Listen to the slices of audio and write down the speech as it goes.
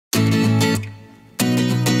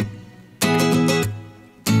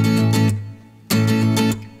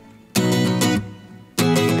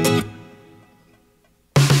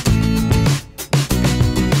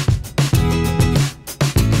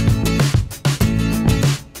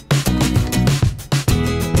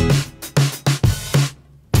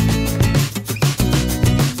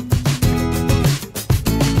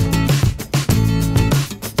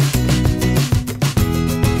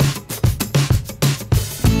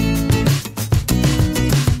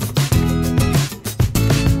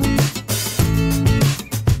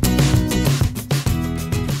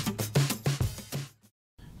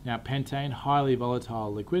pentane, highly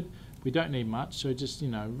volatile liquid. We don't need much, so just, you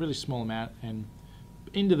know, really small amount, and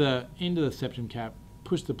into the septum cap,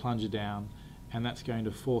 push the plunger down, and that's going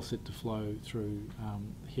to force it to flow through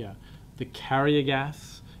here. The carrier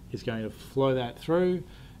gas is going to flow that through,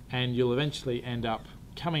 and you'll eventually end up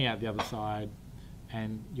coming out the other side,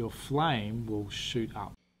 and your flame will shoot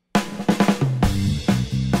up.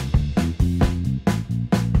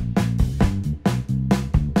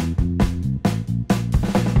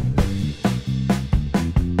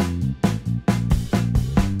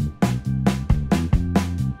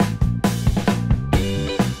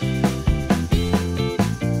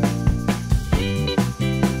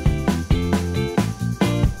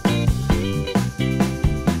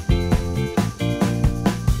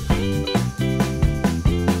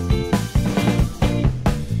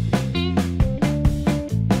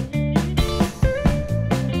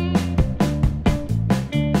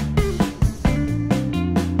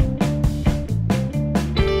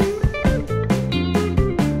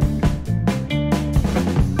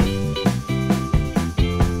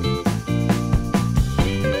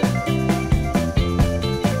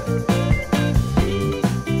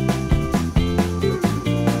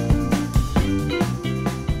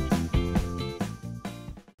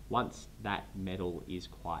 Once that metal is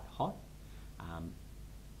quite hot,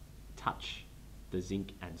 touch the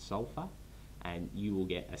zinc and sulfur and you will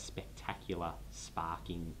get a spectacular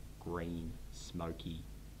sparking green smoky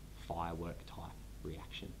firework type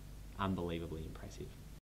reaction. Unbelievably impressive.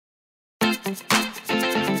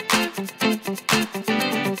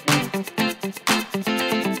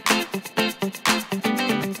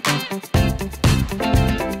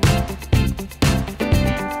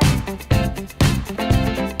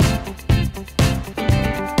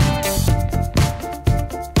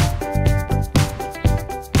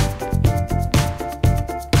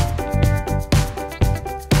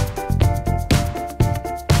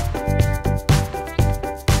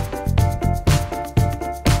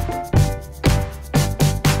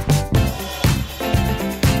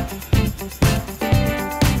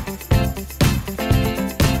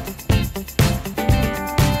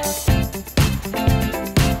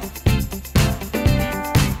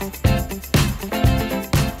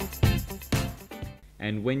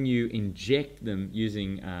 And when you inject them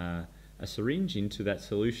using a syringe into that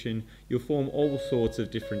solution, you'll form all sorts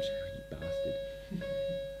of different... You bastard.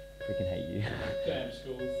 I freaking hate you. Damn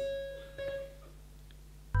schools.